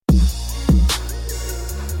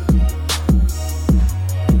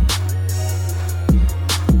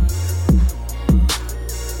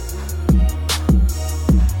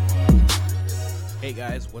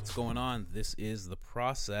guys, what's going on? This is The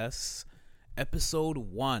Process, episode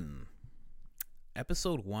 1.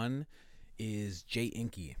 Episode 1 is Jay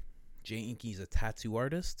Inky. Jay Inky is a tattoo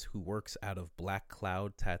artist who works out of Black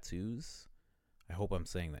Cloud Tattoos. I hope I'm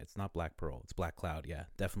saying that. It's not Black Pearl. It's Black Cloud. Yeah,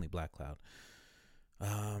 definitely Black Cloud.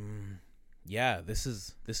 Yeah, this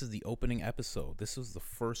is the opening episode. This was the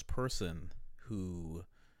first person who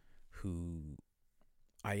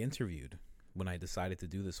I interviewed when I decided to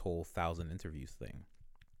do this whole 1,000 interviews thing.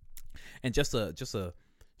 And just a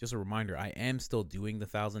reminder, I am still doing the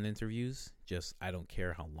 1,000 interviews. Just I don't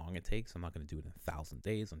care how long it takes. I'm not going to do it in 1,000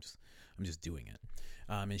 days. I'm just doing it.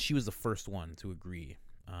 And she was the first one to agree.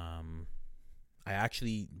 I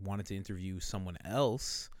actually wanted to interview someone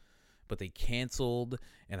else, but they canceled,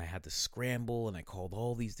 and I had to scramble, and I called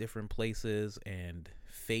all these different places, and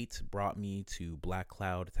fate brought me to Black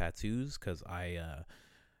Cloud Tattoos because I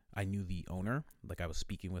knew the owner. Like, I was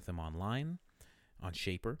speaking with him online on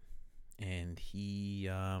Shaper, and he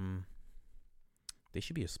they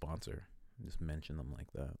should be a sponsor. Just mention them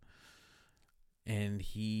like that. And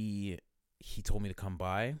he told me to come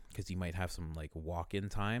by because he might have some like walk-in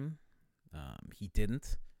time. He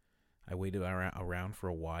didn't. I waited around for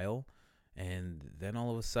a while, and then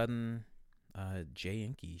all of a sudden, Jay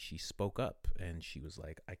Inky, she spoke up, and she was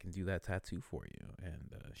like, I can do that tattoo for you.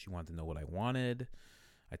 And she wanted to know what I wanted.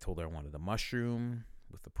 I told her I wanted a mushroom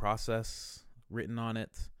with the process written on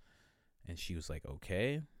it. And she was like,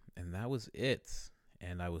 okay. And that was it.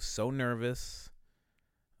 And I was so nervous.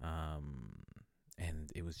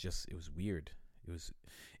 And it was weird.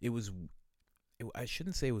 I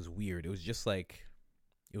shouldn't say it was weird. It was just like,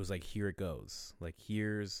 here it goes. Like,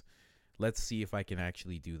 let's see if I can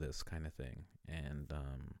actually do this kind of thing. And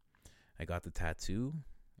I got the tattoo.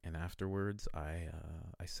 And afterwards, I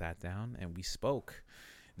sat down and we spoke.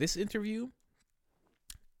 This interview,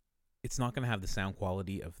 it's not going to have the sound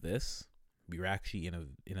quality of this. We were actually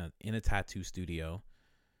in a tattoo studio.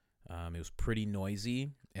 It was pretty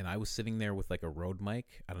noisy, and I was sitting there with like a Rode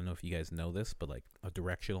mic. I don't know if you guys know this, but like a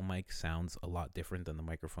directional mic sounds a lot different than the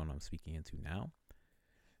microphone I'm speaking into now.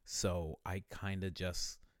 So I kind of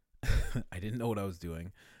just I didn't know what I was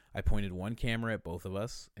doing. I pointed one camera at both of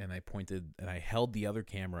us, and I held the other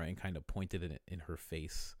camera and kind of pointed it in her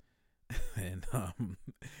face. and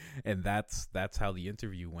that's how the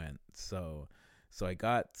interview went. So I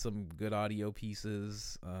got some good audio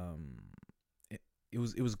pieces. It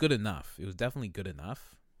was good enough. It was definitely good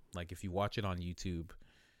enough. Like, if you watch it on YouTube,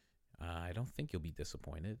 I don't think you'll be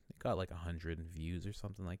disappointed. It got like 100 views or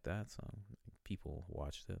something like that. So people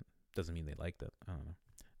watched it. Doesn't mean they liked it. I don't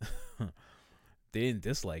know. They didn't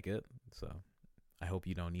dislike it, so I hope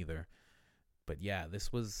you don't either. But yeah,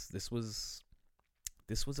 this was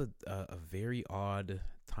a very odd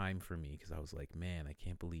time for me because I was like, man, I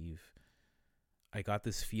can't believe I got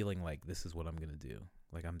this feeling like this is what I'm gonna do.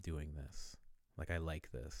 Like, I'm doing this. Like, I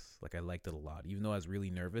like this. Like, I liked it a lot. Even though I was really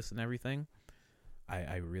nervous and everything,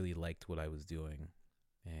 I really liked what I was doing.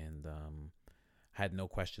 And had no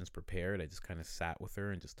questions prepared. I just kind of sat with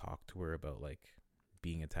her and just talked to her about like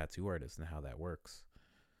being a tattoo artist and how that works.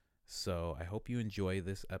 So I hope you enjoy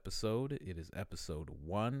this episode. It is episode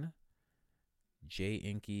 1. Jay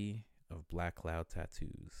Inky of Black Cloud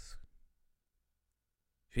Tattoos.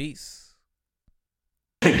 Peace.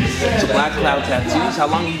 So Black Cloud Tattoos, how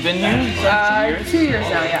long have you been here? 2 years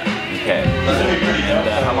now, yeah. Okay.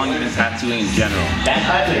 And how long have you been tattooing in general?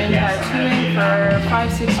 I've been tattooing for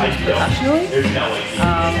 5-6 years professionally.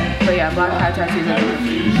 But yeah, Black Cloud Tattoos have been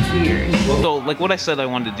for 2 years. So like what I said I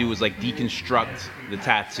wanted to do was like deconstruct the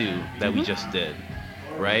tattoo that we just did,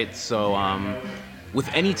 right? So with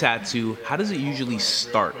any tattoo, how does it usually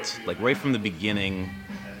start? Like right from the beginning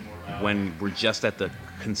when we're just at the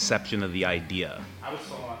conception of the idea.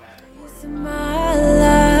 My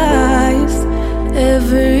life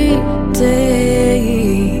every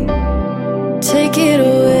day, take it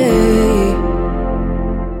away.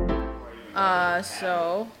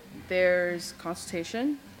 So there's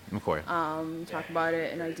consultation. Of course. Talk about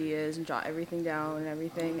it and ideas and jot everything down and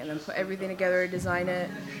everything, and then put everything together, design it,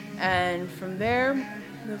 and from there,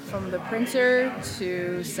 from the printer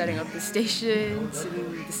to setting up the station to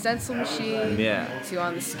the stencil machine, to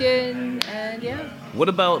on the skin, and yeah. What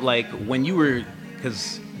about like when you were,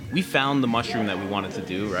 because we found the mushroom that we wanted to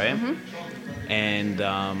do, right? Mm-hmm. And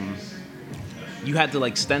you had to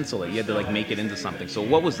like stencil it. You had to like make it into something. So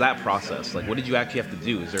what was that process? Like, what did you actually have to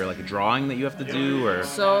do? Is there like a drawing that you have to do, or?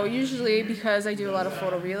 So usually, because I do a lot of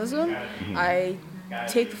photorealism, I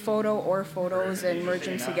take the photo or photos and merge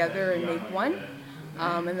them together and make one.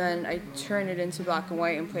 And then I turn it into black and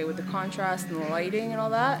white and play with the contrast and the lighting and all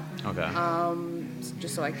that. Okay.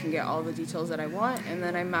 just so I can get all the details that I want, and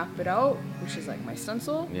then I map it out, which is like my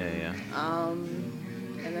stencil. Yeah.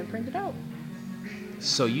 And then print it out.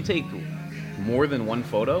 So you take more than one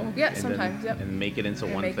photo? Yeah, and sometimes, then, yep. And make it into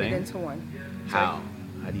And one make thing? it into one. So How?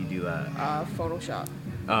 How do you do that? Photoshop.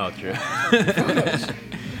 Oh, true.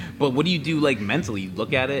 But what do you do, like, mentally? You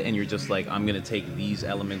look at it and you're just like, I'm going to take these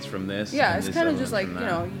elements from this. Yeah, and it's this kind of element just like, from you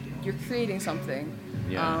that. know, you're creating something.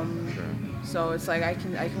 Yeah, true. So it's like I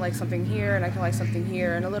can like something here, and I can like something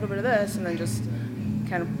here, and a little bit of this, and then just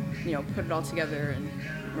kind of, you know, put it all together and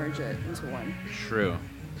merge it into one. True.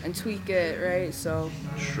 And tweak it, right? So.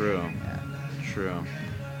 True. Yeah. True.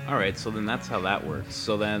 All right, so then that's how that works.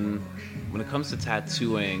 So then when it comes to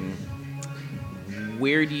tattooing,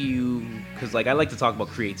 where do you, because like I like to talk about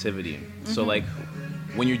creativity. Mm-hmm. So like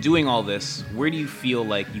when you're doing all this, where do you feel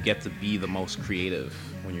like you get to be the most creative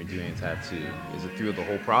when you're doing a tattoo? Is it through the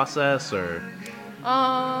whole process or?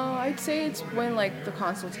 I'd say it's when like the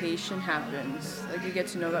consultation happens. Like you get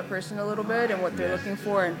to know that person a little bit and what they're Yeah. looking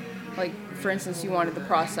for, and like for instance, you wanted the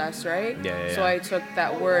process, right? Yeah. So I took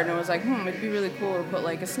that word and I was like, it'd be really cool to put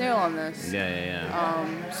like a snail on this.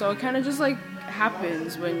 Yeah. So it kind of just like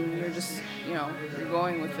happens when you're just, you know, you're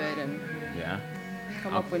going with it and Yeah.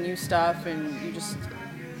 come up with new stuff, and you just,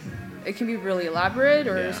 it can be really elaborate,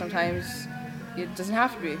 or Yeah. sometimes it doesn't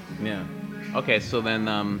have to be. Yeah. Okay, so then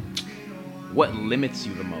what limits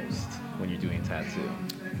you the most when you're doing a tattoo?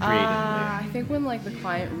 Creatively. I think when like the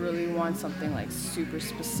client really wants something like super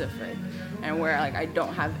specific, and where like I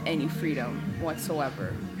don't have any freedom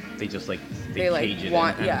whatsoever. They just like They like cage it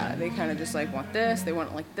want, in, yeah, they kind of just like want this, they want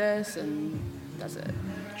it like this, and that's it.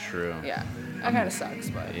 True. Yeah, that kind of sucks,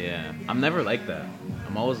 but Yeah, I'm never like that.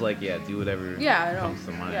 I'm always like, yeah, do whatever yeah, I know. comes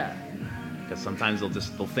to mind. Yeah, Because sometimes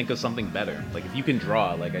they'll think of something better. Like if you can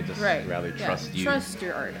draw, like I just right. rather Yeah. trust you. Trust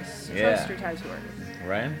your artist. Yeah. Trust your tattoo artist.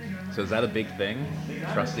 Right? So is that a big thing?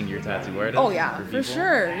 Trusting your tattoo artist? Oh yeah, for people?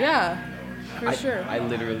 sure. Yeah, for sure. I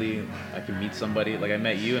literally, I can meet somebody, like I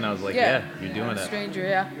met you and I was like, yeah, you're doing it. Stranger,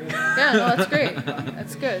 yeah. Yeah, no, that's great.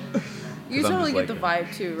 That's good. You 'Cause I'm totally just get the like-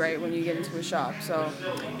 vibe too, right? When you get into a shop, so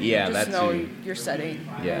Yeah, just that know too. you're setting.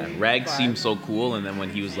 Yeah, and Rag vibe. seemed so cool, and then when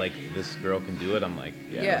he was like, this girl can do it, I'm like,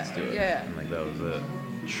 yeah, Yeah, let's do it. yeah. And like, that was it.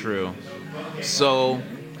 True. So,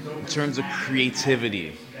 in terms of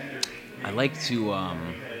creativity, I like to,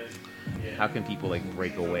 how can people like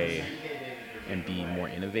break away and be more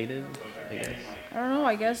innovative, I guess? I don't know.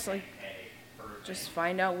 I guess like just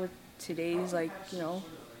find out what today's like, you know,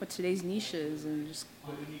 what today's niche is, and just,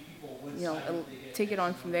 you know, take it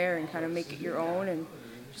on from there and kind of make it your own, and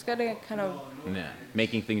just gotta kind of Yeah,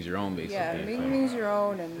 making things your own, basically. yeah, making things your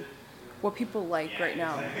own and what people like right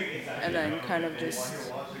now, and then kind of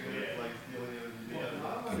just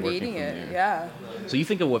creating from it. there. Yeah. So you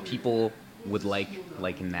think of what people would like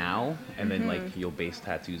now, and then Mm-hmm. like you'll base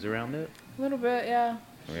tattoos around it? A little bit, yeah.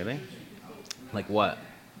 Really? Like what?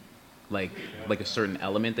 Like a certain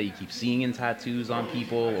element that you keep seeing in tattoos on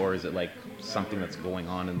people, or is it like something that's going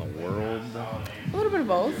on in the world? A little bit of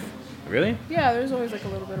both. Really? Yeah, there's always like a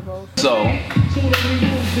little bit of both. So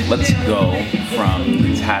let's go from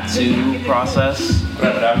the tattoo process.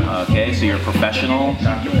 Okay, so you're a professional,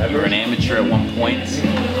 you're an amateur at one point,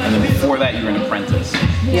 and then before that you're an apprentice.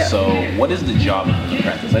 Yeah. So what is the job of an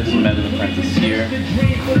apprentice? I just met an apprentice here.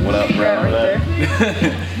 What up, bro? Yeah, right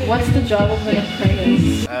there. What's the job of an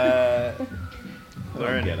apprentice?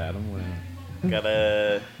 Learn. Get at him.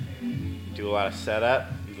 Gotta do a lot of setup,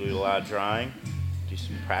 do a lot of drawing, do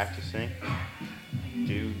some practicing,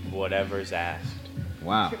 do whatever's asked.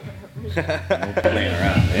 Wow. No playing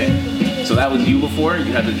around, eh? So that was you before?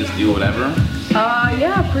 You had to just do whatever?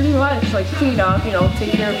 Yeah, pretty much. Like clean up, you know,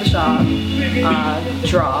 take care of the shop,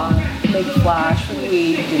 draw, make a flash for the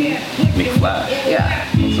week, and Make flash. yeah.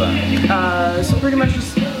 What's that? So pretty much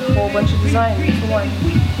just a whole bunch of design for one.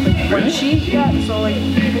 Like one Really? sheet, yeah. So like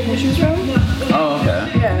people can choose from. Oh,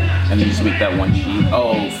 okay. Yeah. And you just make that one sheet?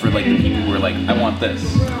 Oh, for like the people who are like, I want this.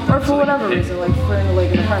 Or for So they whatever can pick. reason, like for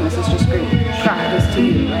like an apprentice, it's just great practice to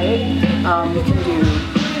do, right?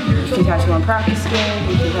 You can tattoo on practice skin,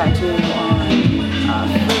 you can tattoo on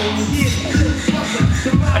foods.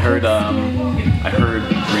 I heard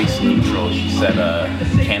Grace Neutral, she said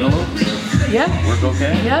cantaloupes Yeah. work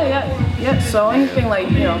okay? Yeah. So anything like,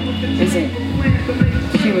 you know, isn't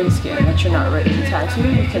human skin that you're not ready to tattoo,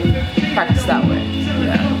 you can practice that way.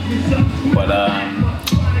 Yeah. But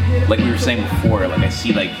like we were saying before, like I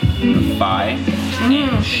see like the thigh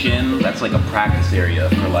and shin. That's like a practice area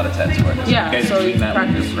for a lot of tattoo artists. Yeah, you guys so doing you that with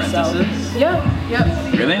practice your yourself. apprentices?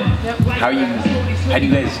 Yep. Really? Yep. How do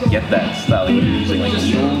you guys get that style? Like, are you using like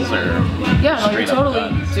needles or Yeah, no, you're straight up totally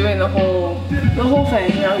guns? doing the whole thing.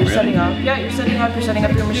 You know, you're Really? setting up. Yeah, you're setting up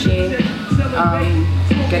your machine,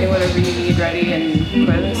 getting whatever you need ready, and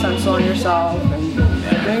putting a stencil on yourself and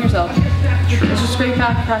doing it yourself. True. It's just great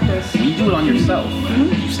practice. You do it on yourself.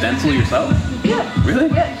 You stencil yourself? Yeah. Really?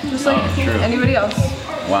 Yeah, just like Oh, true. anybody else.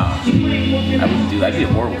 Wow. I wouldn't do that. I'd be a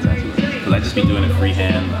horrible tattooer. Because I'd just be doing it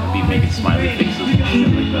freehand. I'd be making smiley faces and shit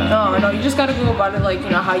like that. No, you just gotta go about it like, you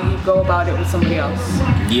know, how you go about it with somebody else.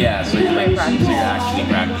 Yeah, so you're, like, Practice. so you're actually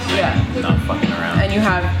practicing, Yeah. not fucking around. And you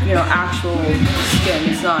have, you know, actual skin.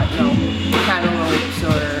 It's not, you know, cantaloupes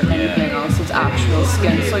or anything else. It's actual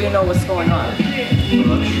skin, so you know what's going on.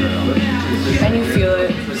 And you feel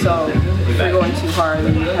it, so if you're going too hard,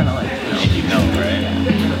 then you kind of like, You know, right?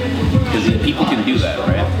 Because people can do that,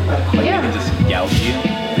 right? Like Yeah. they can just gouge you.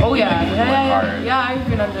 They oh can, yeah, like, work yeah, hard. yeah, I've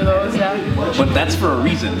been under those, yeah. But that's for a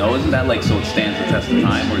reason, though. Isn't that like so it stands the test of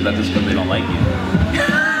time, or is that just because they don't like you?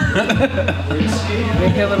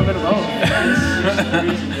 Maybe a little bit of both.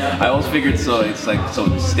 I always figured so it's like so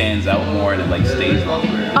it stands out more and it like stays longer.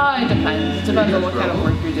 It depends. It depends on what kind of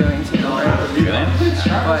work you're doing to know, right? Really?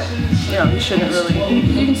 But, you know, you shouldn't really,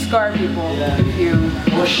 you can scar people if you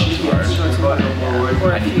go too hard, yeah.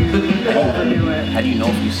 Or if you overdo it. How do you know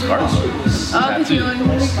if you scar The feeling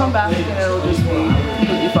when you come back and it'll just be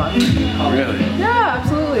completely fun. Really? Yeah,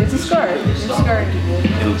 absolutely. It's a scar. You're scarred.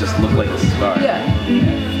 It'll just look like a scar. Yeah,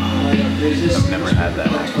 I've never had that.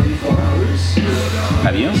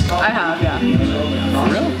 Have you? I have, yeah.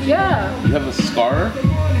 For real? Yeah, You have a scar?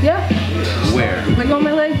 yeah. Where? Like on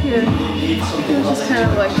my leg here. It was just kind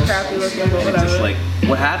of like crappy looking, but It's whatever. just like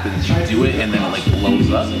what happens? You do it and then it like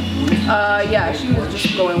blows up, Yeah, she was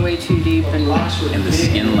just going way too deep and and the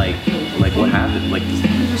skin like what happened? Like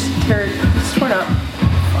it's torn up.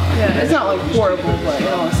 Yeah, it's not like horrible, but you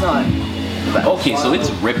know, it's not. But okay, so it's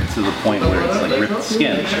ripped to the point where it's like ripped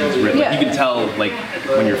skin. It's ripped. Yeah. You can tell like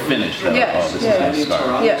when you're finished that yeah, oh this yeah, is my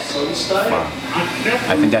scar. yeah.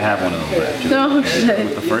 I think I have one of those actually. No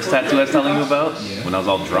shit. The first tattoo I was telling you about when I was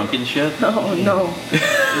all drunk and shit. Oh no.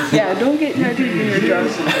 Yeah, don't get tattooed when you're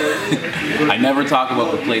drunk. I never talk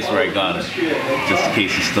about the place where I got it, just in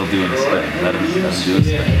case he's still doing his thing. Let him do his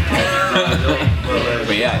thing.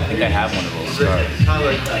 But yeah, I think I have one of those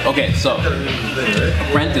scars. Okay, so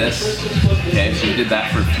apprentice. Okay, so you did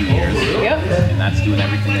that for a few years, Yep. and that's doing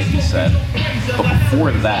everything that you said. But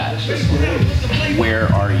before that,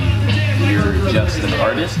 where are you? You're just an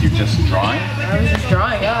artist. You're just drawing. I was just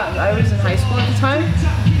drawing, yeah. I was in high school at the time,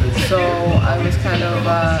 so I was kind of,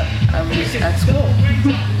 I was at school.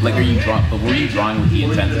 Like, are you drawing? But were you drawing with the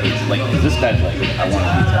intent of like, is this guy's like, I want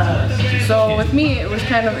to be a tattoo artist? So with me, it was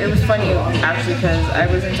funny actually because I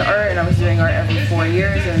was into art and I was doing art every 4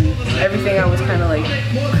 years and everything I was kind of like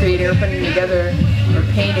creating or putting together or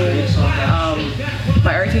painting.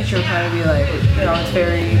 My art teacher would kind of be like, you know, it's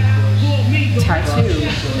very tattoo.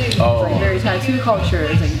 Oh. It's like very tattoo culture.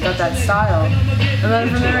 It's like got that style. And then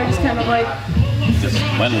from there I just kind of like Just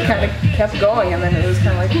went with kind it. of kept going and then it was kind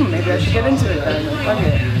of like, maybe I should get into it then. Like, fuck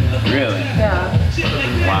it. Really?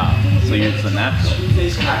 Yeah. Wow. So you're just a natural.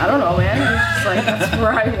 I don't know, man. It's just like that's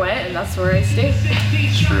where I went and that's where I stayed.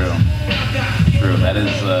 It's true. True. That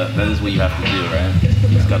is what you have to do, right?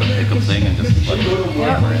 You just gotta pick a thing and just like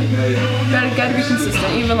Yeah. Gotta be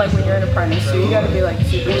consistent. Even like when you're an apprentice, so you gotta be like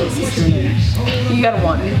super consistent. And you gotta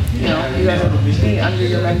want it. You know, you gotta be under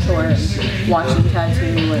your mentor and watch them tattoo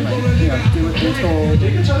and like, you know, do what they're told,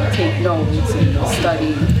 take notes and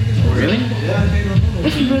study. Really?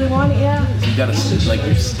 If you really want it, yeah. You gotta like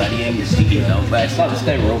you're studying, you're taking notes. I saw this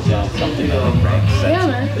guy wrote down something that like Frank said. Yeah,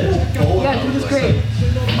 man. Yeah, dude is great.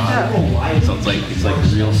 Yeah. So it's like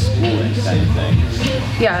real schooling kind of thing.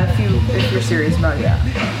 Yeah, if you're serious about it, yeah.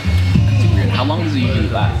 It's weird. How long does it usually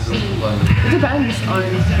last? It depends on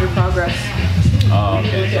your progress. Oh,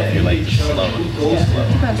 okay. So if you're like just slow.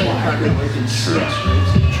 Depends on your progress.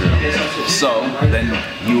 True. So then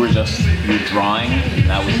you were drawing, and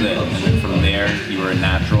that was it. And then from there, you were a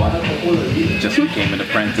natural, just became an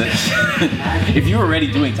apprentice. If you were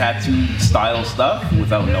already doing tattoo style stuff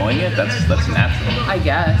without knowing it, that's natural. I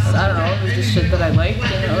guess. I don't know. It was just shit that I liked,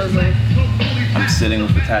 and I was like, I'm sitting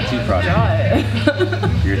with the tattoo project. draw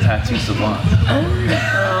it. You're a tattoo savant.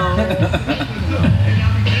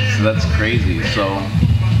 So that's crazy.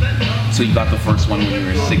 So you got the first one when you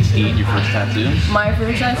were 16, your first tattoo? My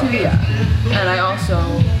first tattoo, yeah. And I also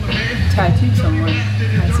tattooed someone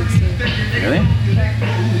at 16. Really?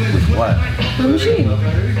 With what? that? The machine.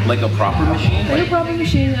 Like a proper machine? Like a proper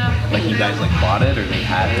machine, yeah. Like you guys like bought it or they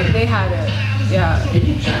had it? They had it, yeah. And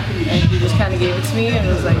he just kind of gave it to me and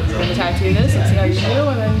was like, I'm gonna tattoo this and see how you do,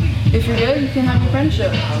 and then if you're good, you can have your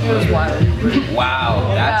apprenticeship. It was wild.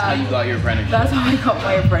 Wow, that's Yeah. how you got your apprenticeship. That's how I got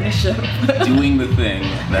my apprenticeship. Doing the thing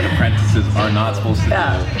that apprentices are not supposed to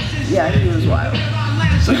Yeah, yeah, he was wild. do.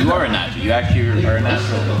 So you are a natural. You actually are a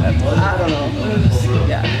natural. I don't know. It was just,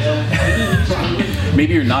 yeah.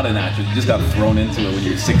 Maybe you're not a natural. You just got thrown into it when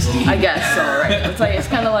you're 16. I guess so, right? It's like it's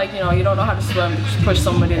kind of like, you know, you don't know how to swim, but just push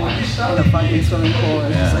somebody in a fucking swimming pool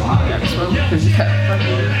and it's just like, you gotta swim because you gotta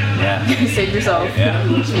Yeah. fucking save yourself. Yeah,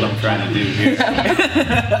 that's what I'm trying to do here.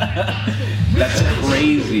 That's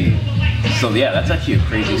crazy. So yeah, that's actually a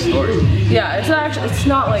crazy story. Yeah, it's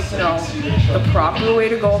not like, you know, the proper way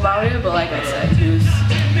to go about it, but like I said, he was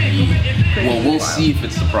pretty Well, we'll wild. see if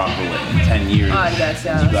it's the proper way. In 10 years, I guess,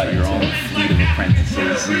 yeah. you got that's your right, own too. fleet of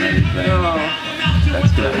apprentices and everything. Oh,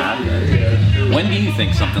 That's gonna happen. When do you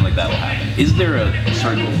think something like that will happen? Is there a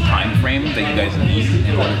certain time frame that you guys need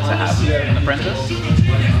in order to have an apprentice?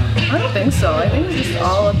 I don't think so. I think it's just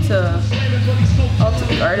all up to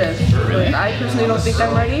the artist. Like, I personally don't think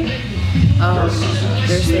I'm ready.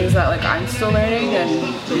 There's things that like I'm still learning, and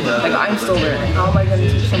like I'm still learning. How am I going to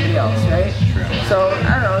teach somebody else, right? True. So I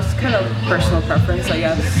don't know. It's kind of personal preference, I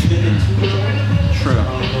guess. True.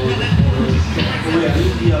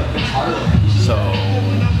 So,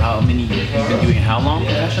 how many you've been doing it how long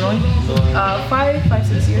professionally? 5,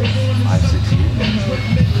 6 years. 5, 6 years.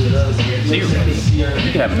 So you're ready.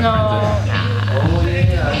 You could have an No, apprentice.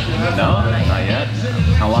 No, not yet.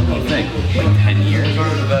 How long do you think? Like 10 years?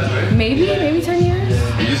 maybe 10 years.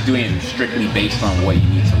 You're just doing it strictly based on what you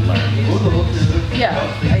need to learn. Yeah,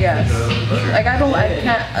 I guess. Like I don't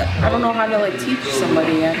know how to like teach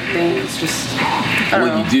somebody. I think it's just. I don't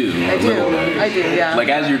Well, know. you do, I a do. little bit. I do. Yeah. Like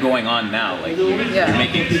as you're going on now, like you're Yeah.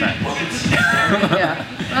 making sense. Yeah,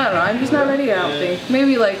 I don't know. I'm just not ready. I don't think.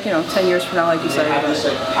 Maybe like 10 years from now, like you said,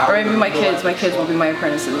 or maybe my kids. My kids will be my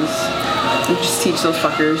apprentices. And just teach those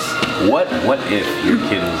fuckers. What if your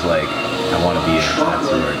kid was like, I want to be a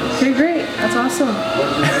tattoo artist? Okay, great. That's awesome.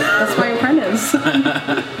 That's my apprentice.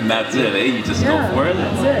 And that's it, eh? You just Yeah, go for it?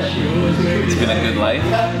 that's it. It's been a good life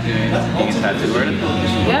being a tattoo artist?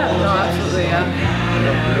 Yeah, no, absolutely,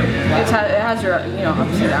 yeah. It has your, ups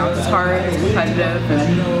and downs. It's hard, it's competitive,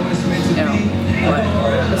 and, but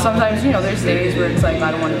sometimes, there's days where it's like, I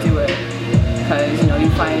don't want to do it. Because, you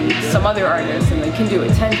find some other artists and they can do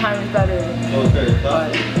it 10 times better.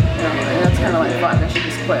 But, and that's kind of like, fuck, I should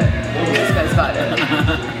just quit. This guy's got it.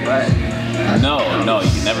 But, No, you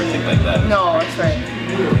can never think like that. no, that's right.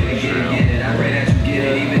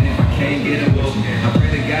 So,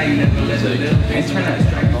 can I turn that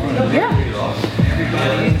down? Yeah.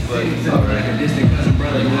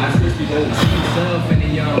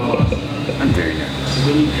 I'm very nervous.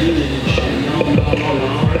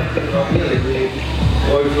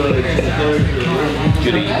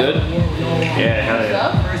 Good, are you good? Yeah, hell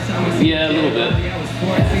yeah. Yeah, a little bit.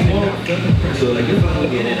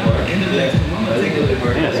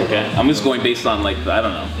 Yeah, it's okay. I'm just going based on I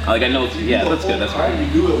don't know. Like I know it's, yeah, that's good, that's fine.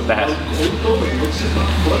 That has to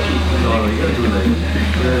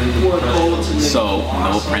be. So,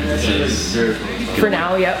 no apprentices. For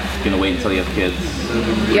now, yep. Gonna wait until you have kids,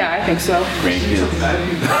 Yeah, I think so. grandkids.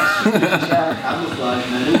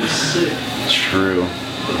 True.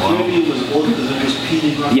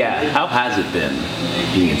 Yeah, how has it been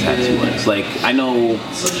being a tattoo artist? Like, I know,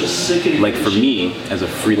 like for me, as a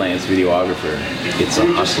freelance videographer, it's a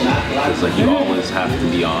hustle. Because like you always have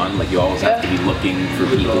to be on, like you always have to be looking for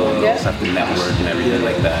people, and you always have to network and everything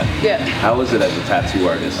like that. Yeah. How is it as a tattoo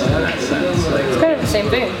artist in that sense? Like, It's kind of the same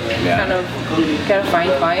thing. Yeah. You gotta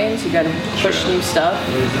find clients, you gotta push new stuff.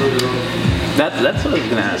 that's what I was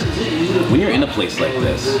gonna ask. When you're in a place like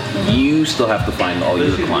this, you still have to find all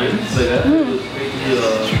your clients.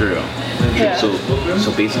 True. Yeah.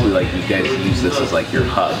 So basically, like you guys use this as like your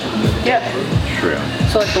hub. Yeah. True.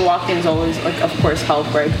 So like the walk-ins always of course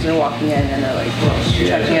help, right? Because they're walking in and they're like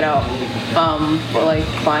checking it out. But like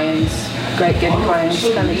clients, getting clients,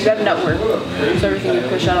 you gotta network. So everything you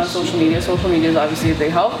push out on social media is obviously a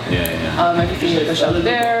big help. Yeah. Everything you push out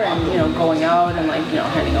there, and going out and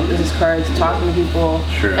handing out business cards, talking to people,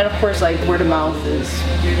 Sure. and of course like word of mouth is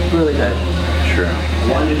really good. True.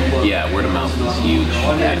 Yeah, word of mouth is huge.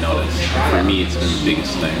 I noticed. For me, it's been the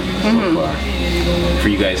biggest thing so far. For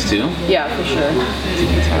you guys too? Yeah, for sure.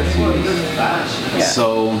 Yeah.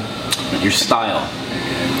 So, your style.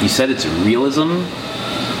 You said it's realism,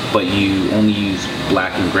 but you only use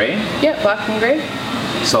black and gray. Yeah, black and gray.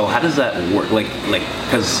 So how does that work? Like,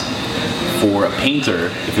 because for a painter,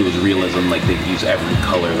 if it was realism, like they'd use every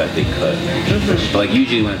color that they could. But like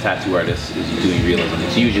usually when a tattoo artist is doing realism,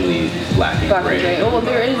 it's usually black and gray. Well,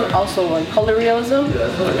 there is also like color realism.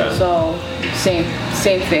 Okay. So same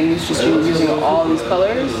thing. It's just you're using all these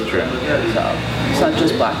colors. True. So it's not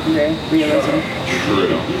just black and gray realism.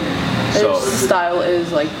 True. So the style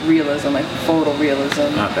is like realism, like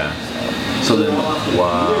photorealism. Okay. So then,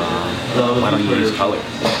 why don't you use colors?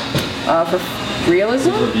 For realism?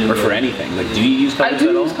 Or for anything? Like, do you use colors I at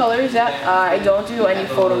do all? use colors. Yeah, I don't do any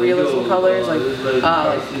photorealism colors, like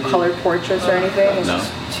colored portraits or anything. It's No.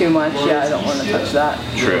 just too much. Yeah, I don't want to touch that.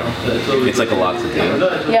 True. It's like a lot to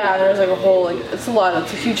do. Yeah, there's like a whole it's a lot.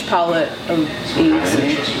 It's a huge palette of inks,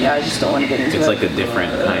 and yeah, I just don't want to get into It's it. like a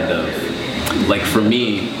different kind of, like for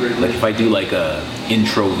me, like if I do like a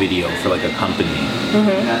intro video for like a company,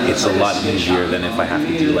 it's a lot easier than if I have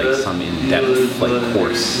to do like some in-depth like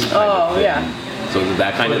course. kind of thing. Yeah. So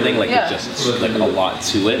that kind of thing, like Yeah. it's just like a lot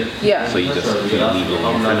to it. Yeah. So you just leave it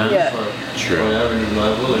alone for now. Yeah. True.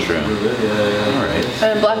 True. All right.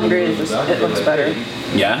 And black and gray, it looks better. It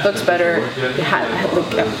Yeah. looks better.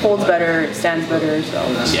 It holds better. It stands better. So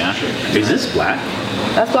Yeah. Is this black?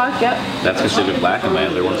 that's black. Yeah. That's considered black, and my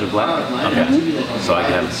other ones are black. Okay. So I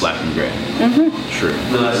can have black and gray. True.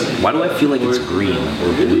 Why do I feel like it's green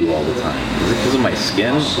or blue all the time? Is it because of my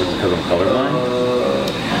skin? Or is it because I'm colorblind?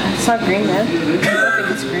 It's not green, man. I don't think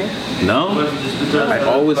it's green. No? I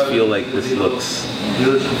always feel like this looks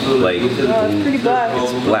like Oh, it's pretty black.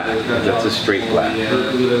 it's black. That's a straight black.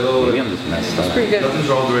 Maybe I'm just messed up. Pretty good.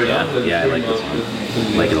 Yeah, I like this one. I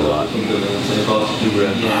like it a lot.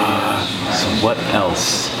 So what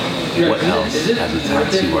else? What else as a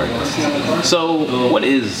tattoo artist? So what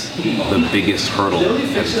is the biggest hurdle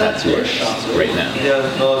as a tattoo artist right now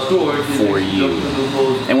for you?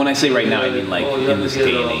 And when I say right now, I mean like in this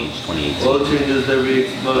day and age,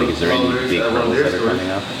 2018. Like, is there any big hurdles that are coming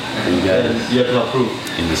up for you guys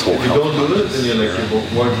in this whole health conscious era?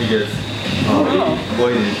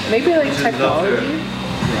 Maybe like technology.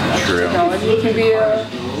 True. Technology can be a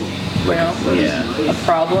Yeah. a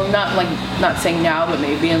problem. Not saying now, but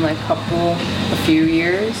maybe in like a few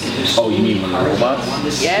years. Oh, you mean when the robots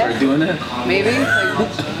Yeah. are doing it? Maybe like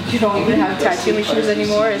you don't even have tattoo machines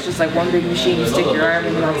anymore. It's just like one big machine. You stick your arm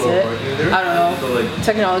and that's it. I don't know.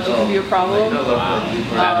 Technology can be a problem.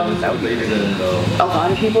 That would be A lot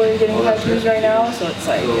of people are getting tattoos right now, so it's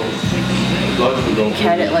like,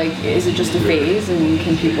 can it like, is it just a phase, and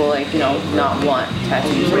can people like not want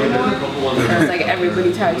tattoos anymore? Or it's like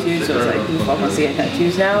everybody tattooed, so it's like who the fuck wants to get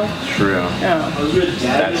tattoos now? true. Yeah.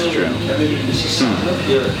 That's true.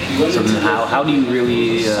 So then how do you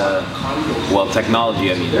really, well,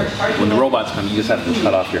 technology, I mean, when the robots come, you just have to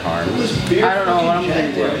cut off your arms. I don't know what I'm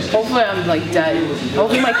gonna do. Hopefully I'm like dead.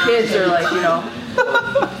 Hopefully my kids are like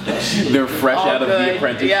They're fresh all out of good. the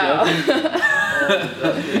apprenticeship. Yeah.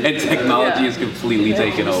 And technology Yeah. is completely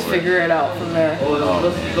taken Just over. figure it out from there. But,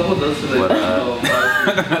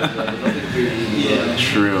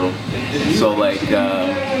 true. So like,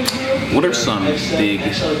 what are some big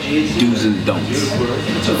do's and don'ts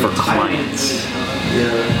for clients?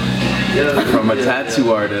 From a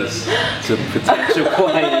tattoo artist to potential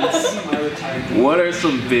clients, what are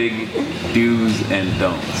some big do's and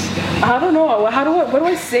don'ts? I don't know. What do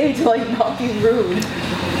I say to like not be rude?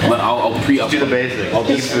 Well, I'll Do the basics. I'll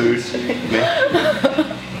Eat food.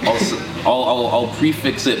 I'll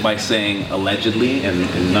prefix it by saying allegedly, and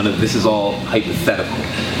none of this is all hypothetical.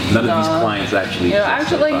 None of these clients actually.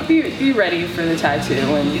 Actually, like be ready for the tattoo,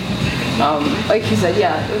 and like you said,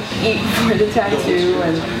 yeah, eat for the tattoo,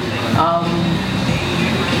 and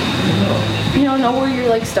know where you're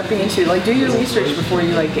like stepping into. Like, do your research before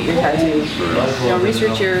you like get your tattoo.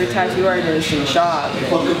 Research your tattoo artist and shop. And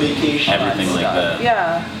everything like that.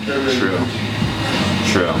 Yeah. True.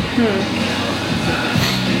 True.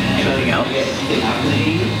 Anything else?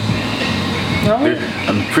 No.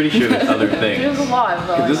 I'm pretty sure there's other things. There's a lot.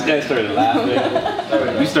 But This guy started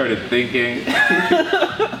laughing. You started thinking.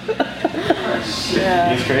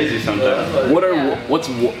 yeah. He's crazy sometimes. What's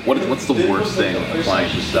the worst thing a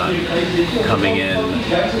client has done? Coming in,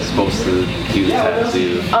 supposed to do the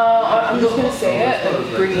tattoo. I'm just gonna say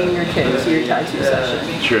it. Bringing your kid to your tattoo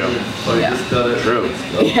session. True. Yeah. True.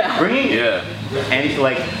 Yeah. Bringing Yeah. and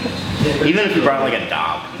like, even if you brought like a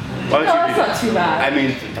dog, Why would No, you that's do not that? too bad. I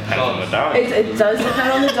mean, it depends on the dog. It does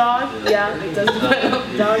depend on the dog. Yeah, it does depend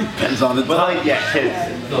on the dog. Depends on the But time. like, yeah,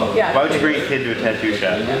 kids. Yeah. Why would you bring a kid to a tattoo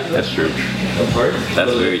shop? That's true.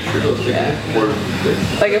 That's very true.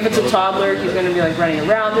 Like if it's a toddler, he's gonna be like running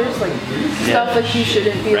around. There's like stuff that you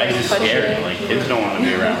shouldn't be Rex like is touching. scary. Like, kids don't want to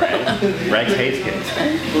be around Rex. Rex hates kids.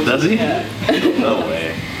 Does he? No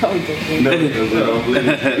way. Oh,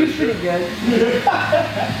 definitely. He's pretty good.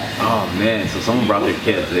 Oh man, so someone brought their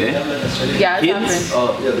kids, eh? Yeah, it's Kids?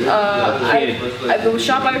 happened. The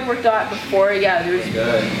shop I worked at before, yeah, there's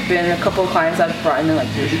been a couple of clients that have brought in like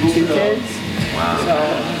 2 kids. Wow. So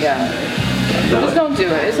yeah, just don't do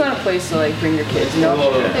it. It's not a place to like bring your kids. You know,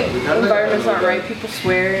 like, the environment's not right. People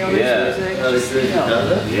swear, you know, there's music. Just, you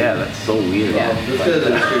know. Yeah, that's so weird. Yeah.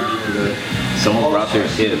 Someone brought their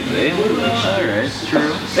kids, eh? Alright,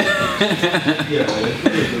 true.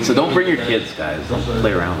 So don't bring your kids, guys. Don't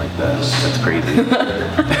play around like that. That's crazy.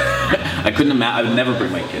 I couldn't imagine. I would never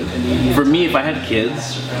bring my kids. For me, if I had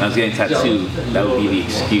kids and I was getting tattooed, that would be the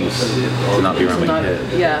excuse to not be around my Not,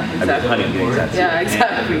 kid. yeah, I'd be like, honey, I'm exactly. getting tattooed. Yeah,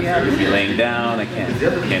 exactly. Yeah. You'd be laying down. I can't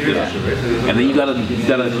do that. And then you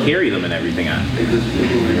gotta carry them and everything after.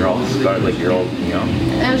 You're all scarred, like you're all, you know.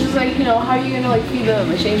 And it's just like, you know, how are you gonna like feed them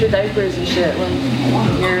and change your diapers and shit when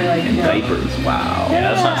you're like, you know. Diapers. Wow. Yeah,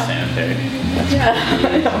 that's not sanitary. Yeah,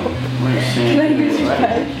 I know. Can I use your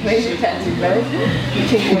bed? Can I use your tattoo bed?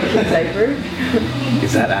 Change my kid's diaper?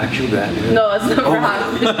 Is that actually that? No, that's never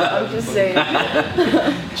happened. I'm just saying.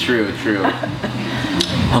 True.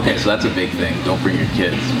 Okay, so that's a big thing. Don't bring your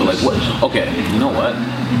kids. But like, what? Okay, you know what?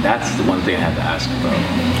 That's the one thing I had to ask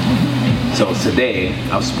about. So today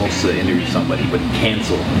I was supposed to interview somebody, but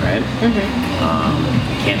canceled, right?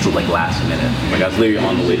 Canceled like last minute. Like I was literally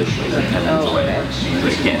on the way to the place, like 10 minutes Oh, away. okay. So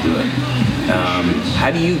I can't do it.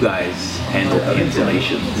 How do you guys handle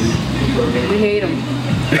cancellations? We hate them.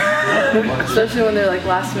 Especially when they're like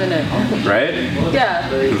last minute. Right? Yeah,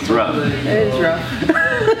 It's rough. it is rough.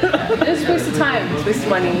 It's a waste of time. It's a waste of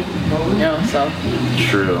money. You know, so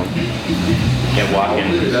True. Get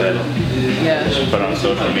walk-ins instead. yeah. Put on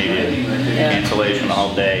social media. Yeah. Cancellation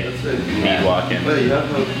all day. Need walk-in.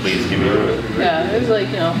 Please give me a room. Yeah, there's like,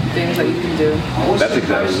 you know, things that you can do. That's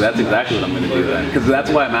exactly what I'm gonna do then. Because that's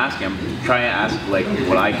why I'm asking. I'm trying to ask like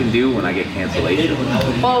what I can do when I get cancellation.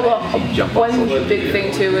 Well, Jump on one social big media.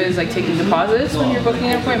 thing too is like taking deposits when you're booking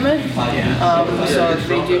an appointment. So if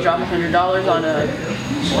they do drop $100 on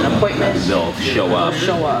an appointment, They'll show up. They'll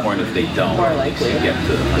show up. Or if they don't, More likely. you get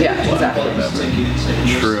to Yeah, exactly. whatever.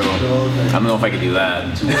 True. I don't know if I could do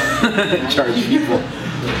that. Charge people.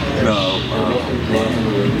 No.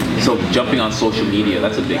 So jumping on social media,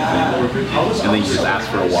 that's a big thing. And then you just ask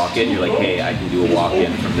for a walk-in. You're like, hey, I can do a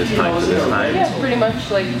walk-in from this time to this time. Yeah, pretty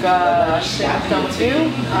much like same with Dump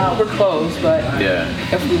 2. We're closed, but Yeah.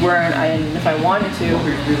 if we weren't, and if I wanted to, you know,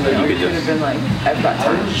 could it could just- have been like, I've got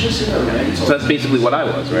time. So that's basically what I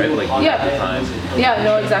was, right? Like Yeah. at the time. Yeah,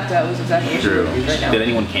 no, exactly. That was exactly what True. right now. Did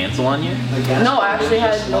anyone cancel on you? No, I actually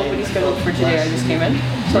had nobody scheduled for today. I just came in.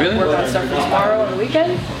 So Really? I work on stuff for tomorrow on the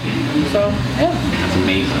weekend. So, yeah. That's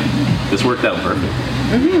amazing. This worked out perfect.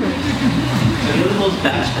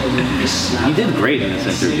 You did great in this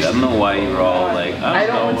interview. I don't know why you were all like, I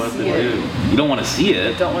don't know wanna what to see it. do. You don't want to see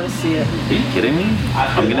it? Don't want to see it. Are you kidding me?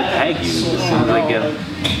 I'm gonna tag you as soon as I get.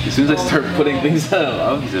 As soon as I start putting things out,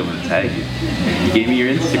 obviously I'm gonna tag you. You gave me your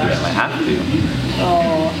Instagram. I have to.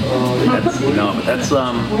 Oh, But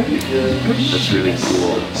that's really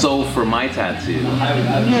cool. So for my tattoo,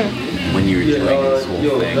 when you were doing this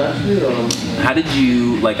whole thing, how did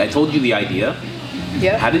you like? I told you the idea.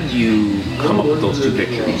 yeah. How did you come up with those 2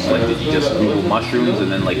 pictures? Like, did you just Google mushrooms and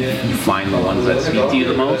then like you find the ones that speak to you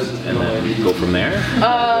the most, and then go from there?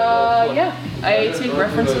 Yeah. I take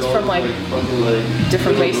references from like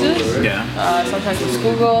different places. Yeah. Sometimes it's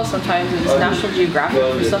Google, sometimes it's National Geographic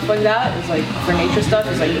for stuff like that. It's like for nature stuff,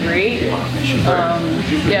 it's like great.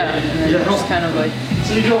 Yeah, and then just kind of like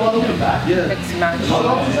mix and match.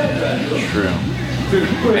 True.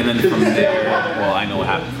 And then from there, well, I know what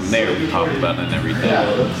happened from there. We talked about it and everything.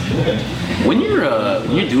 When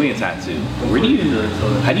you're doing a tattoo,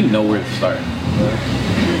 how do you know where to start?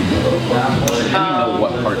 How do you know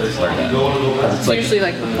what part to start at? It's usually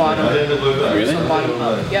like the bottom. Really? The bottom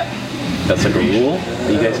up. Yep. That's like a rule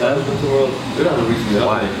that you guys have?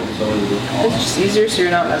 Why? It's just easier so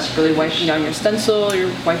you're not really wiping down your stencil,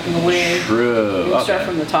 you're wiping away. True. You start Okay.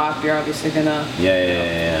 from the top, you're obviously gonna,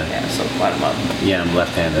 Yeah. so bottom up. Yeah, I'm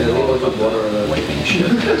left-handed. Wiping shit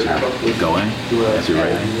as you're going, as you're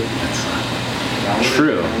writing. That's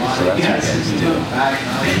true. So that's what you guys do.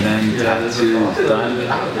 And then tattoo's done.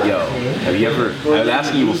 Yo, have you ever, I was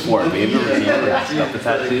asking you before, but have you ever messed up a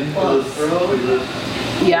tattoo?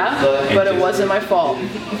 Yeah, but it wasn't my fault.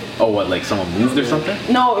 Oh, what, like someone moved or something?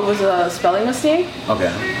 No, it was a spelling mistake.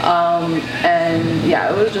 Okay. And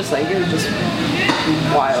yeah, it was just wild.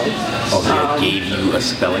 Oh, so they gave you a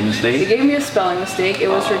spelling They mistake? gave me a spelling mistake. It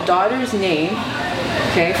was her daughter's name.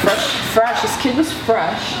 Okay, fresh. This kid was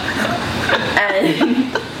fresh.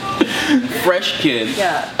 And Fresh kid.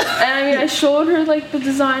 yeah, and I mean, I showed her like the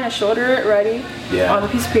design. I showed her it ready Yeah. on the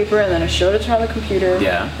piece of paper, and then I showed it to her on the computer.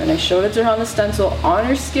 Yeah. And I showed it to her on the stencil on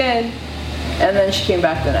her skin, and then she came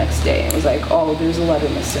back the next day and was like, "Oh, there's a letter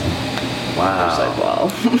missing." I was like, Wow.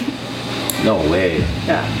 "Wow." No way.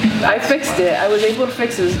 Yeah, I fixed it. I was able to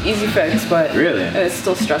fix it. It was an easy fix, but Really? it's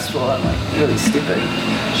still stressful. I'm like really stupid.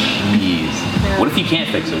 Jeez. What if you can't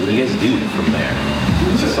fix it? What do you guys do from there?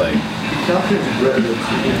 It's just like,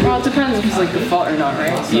 Well, it depends if it's like the fault or not,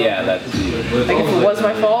 right? So, yeah, that's, Like if it was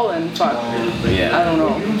my fault, then fuck. yeah. I don't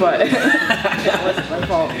know, but it wasn't my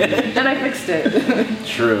fault, and I fixed it.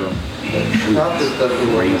 True. Crazy.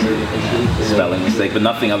 Spelling mistake, but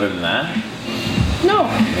nothing other than that? No,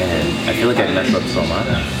 Man, I feel like I messed up so much.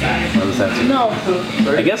 What was that? no.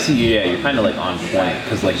 I guess, yeah, you're kind of like on point,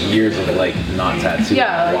 because like years of like not tattooing,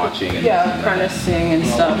 Yeah, like, watching and yeah, apprenticing and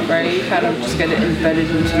stuff, right? You kind of just get it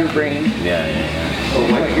embedded into your brain yeah.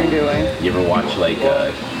 what you're doing. You ever watch like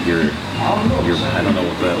your I don't know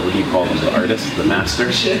what do you call them, the artist, the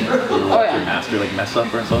master? You ever watch Oh, yeah. your master like mess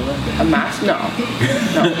up or something? A mask? No,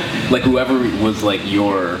 no. Like whoever was like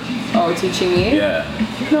your Oh, teaching me? yeah.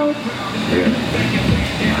 No. Yeah.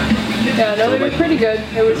 Yeah, no, So, they were like, pretty good.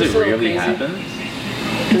 It was Does just it a little rarely crazy. happen?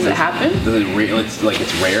 Does it happen? Does it it's like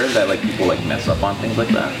it's rare that like people like mess up on things like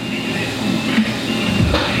that?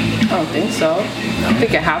 I don't think so. I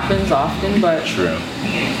think it happens often, but True.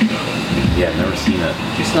 Yeah, I've never seen it.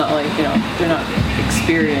 just not like, they're not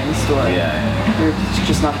experienced or it's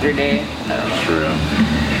just not their day. I don't know. True.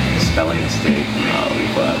 Spelling mistake.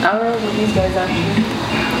 But I don't know what these guys actually.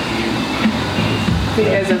 Have you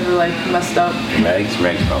guys ever like messed up? Rags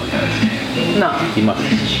probably has. No. He must.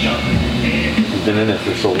 He's been in it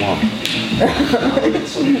for so long.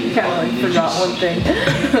 Kind of like forgot one thing.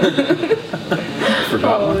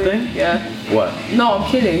 Forgot one thing? Yeah. What? No, I'm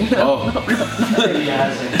kidding. Oh.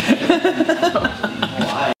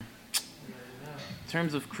 In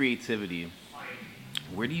terms of creativity,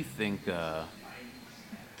 where do you think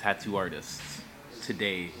tattoo artists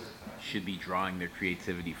today should be drawing their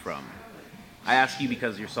creativity from? I ask you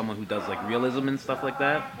because you're someone who does like realism and stuff like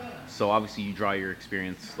that. So obviously you draw your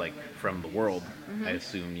experience like from the world, I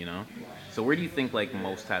assume, So where do you think like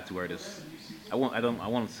most tattoo artists, I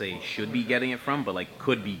won't say should be getting it from, but like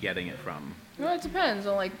could be getting it from? Well, it depends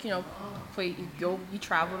on like, you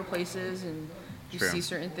travel to places and you True. see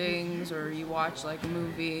certain things, or you watch like a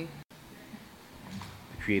movie.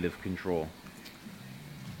 Creative control.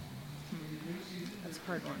 That's a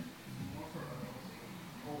hard one.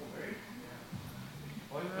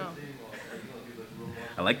 I don't know.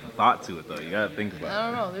 I like the thought to it though. You gotta think about I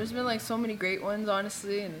don't know. There's been like so many great ones,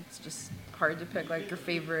 honestly, and it's just hard to pick like your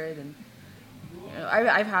favorite. And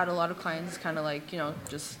I've had a lot of clients kind of like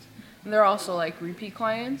just. And they're also like repeat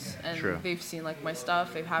clients, and True. they've seen like my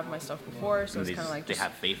stuff. They've had my stuff before, so it. it's kind of like They just,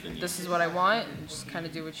 have faith in you. this is what I want, and just kind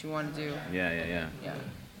of do what you want to do. Yeah. Yeah.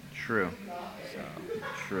 True.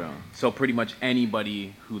 True. So pretty much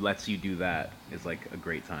anybody who lets you do that is like a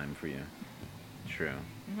great time for you. True.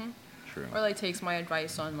 True. Or like takes my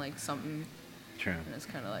advice on like something, True. and it's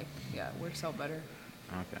kind of like it works out better.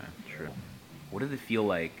 Okay. True. What did it feel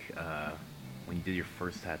like when you did your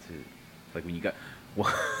first tattoo? Like when you got,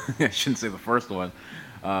 well, I shouldn't say the first one.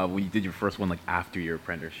 When you did your first one, like after your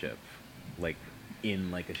apprenticeship, like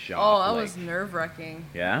in like a shop. Oh, that like, was nerve-wracking.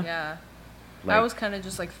 Yeah? Yeah. Like, I was kind of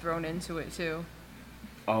just like thrown into it too.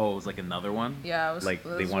 Oh, it was like another one. Yeah, it was, Like, it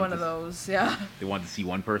they was wanted one of to- those. Yeah. They wanted to see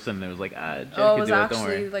one person, and it was like, Jen Oh, it could was do it. Don't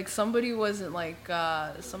worry. actually like somebody wasn't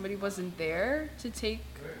there to take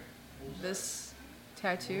this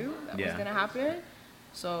tattoo that was Yeah. gonna happen.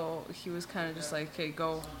 So he was kind of just like, "Okay,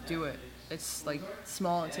 go do it. It's like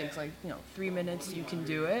small. It takes like 3 minutes. You can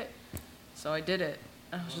do it." So I did it.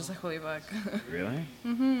 I was just like, "Holy fuck!" Really?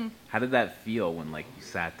 Mm-hmm. How did that feel when like you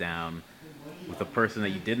sat down with a person that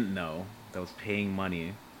you didn't know that was paying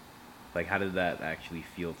money? Like, how did that actually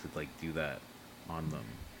feel to like do that on them?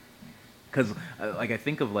 Because like I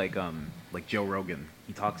think of like Joe Rogan.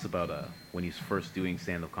 He talks about when he's first doing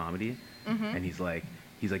stand-up comedy, and he's like,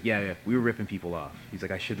 yeah, we were ripping people off. He's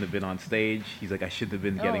like, I shouldn't have been on stage. He's like, I shouldn't have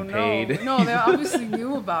been getting paid. No, they obviously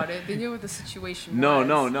knew about it. They knew what the situation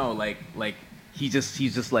was. No. Like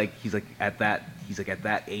he's like at that he's like, at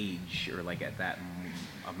that age or like at that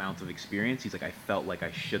amount of experience, he's like, I felt like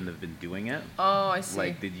I shouldn't have been doing it. Oh, I see.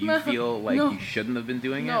 Like, did you feel like No. you shouldn't have been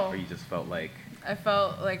doing it, or you just felt like? I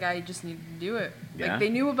felt like I just needed to do it. Yeah? Like, they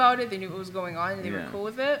knew about it, they knew what was going on, and they were cool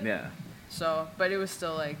with it. Yeah. So, but it was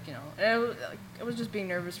still like, you know, and I was just being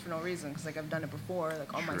nervous for no reason, because like I've done it before,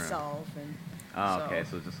 like on True. myself, and Oh, so, okay.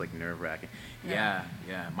 So it's just like nerve-wracking. Yeah.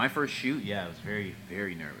 Yeah. My first shoot, I was very,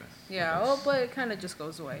 very nervous. yeah. Well, but it kind of just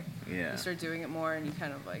goes away. Yeah. You start doing it more, and you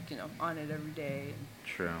kind of like, you know, on it every day.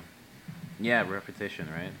 True. Yeah, repetition,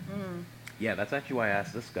 right? Mm. Yeah, that's actually why I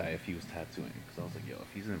asked this guy if he was tattooing, because I was like, yo, if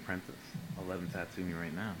he's an apprentice, I'll let him tattoo me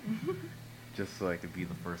right now. Just so I could be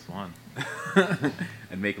the first one.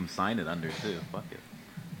 And make him sign it under, too. Fuck it.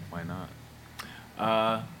 Why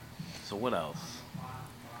not? So what else?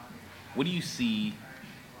 What do you see,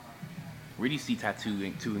 where do you see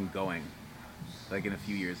tattooing going? Like in a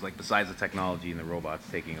few years, like besides the technology and the robots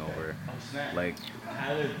taking over, like, I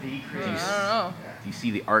don't know. do you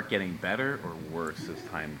see the art getting better or worse as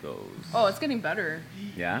time goes? Oh, it's getting better.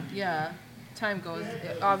 Yeah? Yeah. Time goes,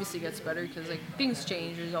 it obviously gets better because like things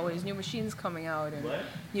change. There's always new machines coming out and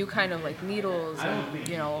new kind of like needles and,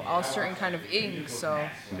 you know, all certain kind of inks. So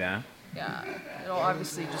Yeah? yeah, it'll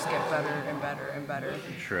obviously just get better and better and better.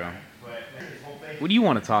 True. What do you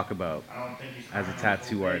want to talk about as a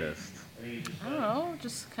tattoo artist? I don't know,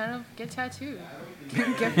 just kind of get tattooed.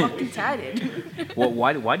 Get fucking tatted. Well,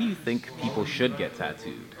 why do you think people should get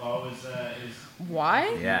tattooed?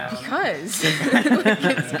 Why? Yeah. Because like,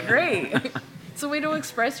 it's great. It's a way to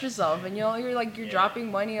express yourself, and you're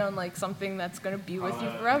dropping money on like something that's gonna be with you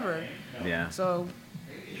forever. Yeah. So,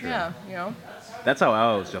 yeah, you know, That's how I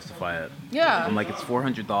always justify it. yeah. I'm like, it's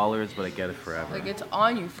 $400, but I get it forever. Like it's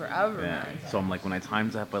on you forever, Yeah. man. So I'm like, when I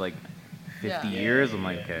times that by like 50 Yeah. years, I'm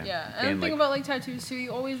like, okay. Yeah, paying, and the thing like, about like tattoos too,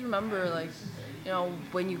 you always remember like, you know,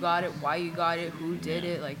 when you got it, why you got it, who did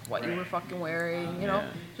it, like what you were fucking wearing, you know, Yeah.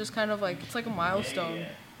 just kind of like it's like a milestone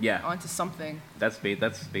yeah, onto something. that's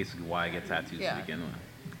basically why I get tattoos Yeah. to begin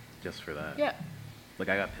with, just for that. Yeah. Like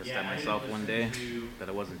I got pissed at myself one day that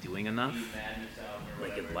I wasn't doing enough,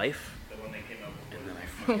 like in life, and then I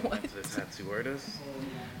fucking went to a tattoo artist,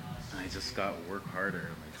 and I just got work harder.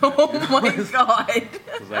 Oh my god.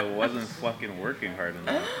 Because I wasn't fucking working hard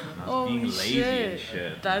enough. And I was being lazy shit. and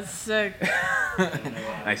shit. That's sick.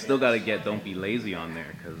 I still gotta get "Don't Be Lazy" on there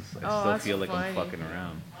because I still that's feel like I'm funny. fucking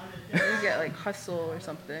around. You get like hustle or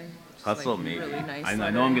something. Just, Hustle, like, maybe. Really nice I know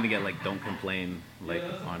I'm lettering. gonna get like "Don't Complain" like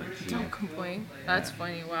on it too. Don't complain. That's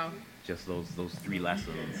funny. Wow. Just those 3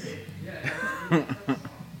 lessons.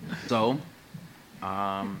 So,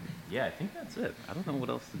 yeah, I think that's it. I don't know what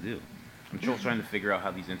else to do. I'm still trying to figure out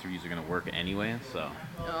how these interviews are gonna work anyway. So,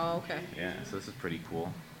 Oh, okay. yeah. So this is pretty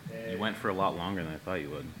cool. You went for a lot longer than I thought you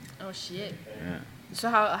would. Oh shit. Yeah. So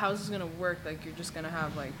how's this gonna work? Like you're just gonna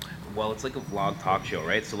have like. Well, it's like a vlog talk show,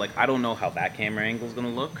 right? So like I don't know how that camera angle is gonna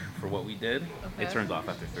look for what we did. It Okay. turns off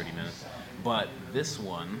after 30 minutes. But this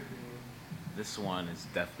one is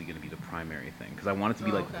definitely gonna be the primary thing because I want it to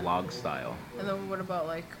be Oh, like okay. vlog style. And then what about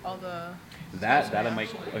like all the? That I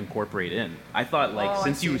might incorporate in. I thought like Oh, I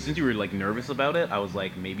since you see. were like nervous about it, I was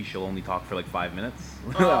like maybe she'll only talk for like 5 minutes.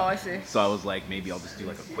 Oh, I see. So I was like maybe I'll just do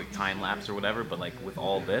like a quick time lapse or whatever. But like with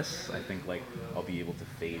all this, I think like I'll be able to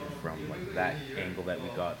fade from like that angle that we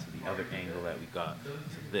got to the other angle that we got to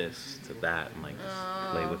this to that and like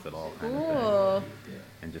just play with it all kind of Cool. thing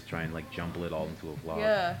and just try and like jumble it all into a vlog.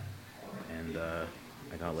 Yeah. And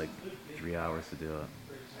I got like 3 hours to do it.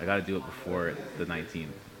 I got to do it before the 19th.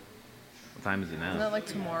 What time is it now? Isn't that like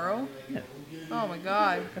tomorrow? Yeah. Oh my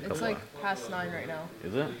god. That's It's a like lot. past 9 right now.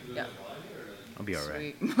 Is it? Yeah. I'll be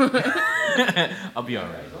alright. Sweet. I'll be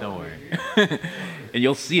alright. Don't worry. And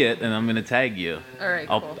you'll see it, and I'm gonna tag you. Alright,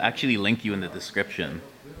 I'll cool. actually link you in the description.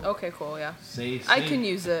 Okay, cool, yeah. Say I can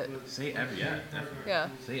use it. Say definitely. Yeah.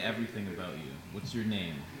 Say everything about you. What's your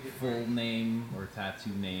name? Full name or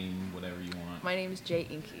tattoo name, whatever you want. My name is Jay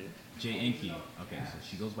Inky. Jay Inky. Okay, so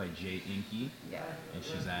she goes by Jay Inky, Yeah. and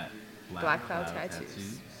she's at Black Cloud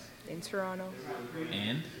Tattoos. In Toronto.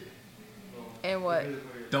 And And what?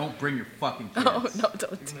 don't bring your fucking kids. Oh, no,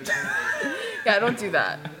 don't do that. Yeah, don't do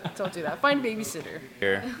that. Don't do that. Find a babysitter.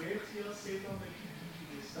 Here.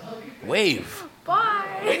 Wave.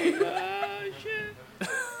 Bye.